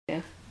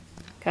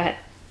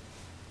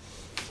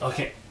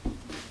Okay.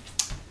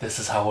 This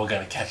is how we're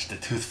gonna catch the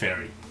tooth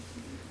fairy.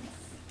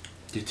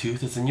 The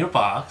tooth is in your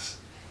box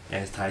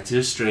and it's tied to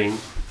a string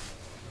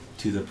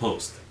to the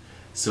post.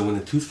 So when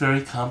the tooth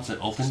fairy comes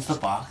and opens the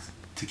box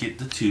to get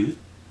the tooth,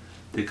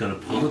 they're gonna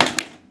pull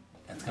it,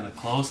 and it's gonna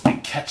close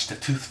and catch the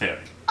tooth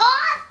fairy.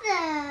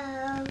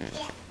 Awesome!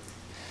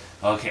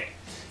 Okay.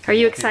 Are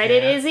you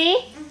excited, Izzy?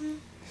 Mm-hmm.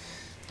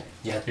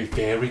 You have to be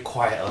very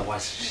quiet,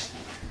 otherwise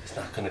it's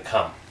not gonna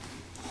come.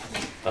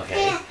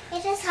 Okay. Yeah,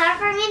 it is hard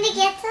for me to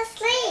get to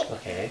sleep.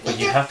 Okay, but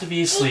you have to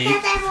be asleep.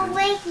 Because I'm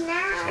awake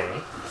now.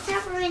 Okay. It's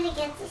hard for me to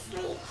get to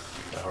sleep.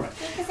 Alright.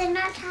 Because I'm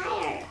not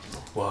tired.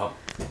 Well,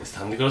 it's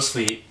time to go to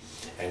sleep,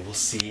 and we'll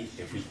see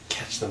if we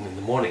catch them in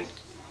the morning.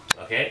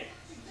 Okay?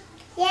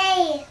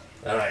 Yay!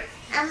 Alright.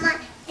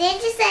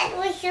 Did you say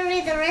we should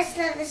read the rest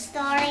of the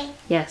story?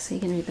 Yes, you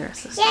can read the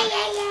rest of the story. Yay,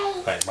 yay, yay!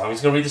 Alright, Mommy's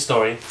gonna read the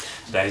story.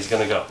 Daddy's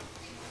gonna go.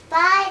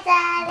 Bye,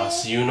 Daddy. I'll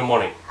see you in the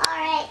morning.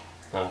 Alright.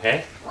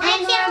 Okay?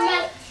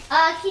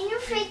 Can you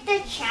fix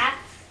the trap?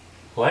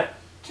 What?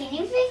 Can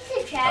you fix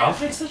the trap? I'll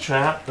fix the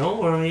trap. Don't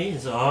worry.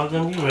 It's all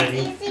gonna be ready.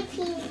 Easy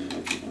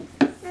peasy.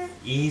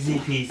 Easy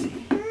peasy.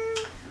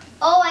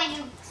 Oh, I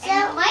know. So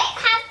I might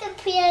have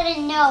to put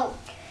a note.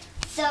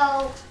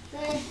 So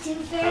the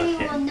tooth fairy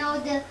will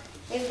know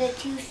if the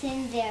tooth's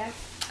in there.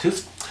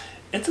 Tooth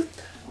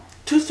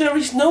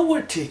fairies know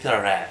where teeth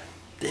are at.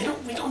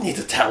 We don't need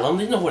to tell them.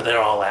 They know where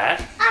they're all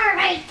at.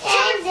 Alright,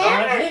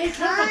 Alright, hey,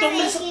 careful. Don't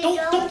mess up.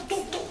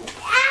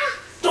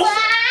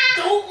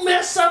 Don't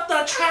mess up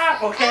the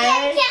trap, okay?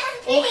 I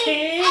can't.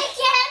 Okay? I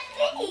can't.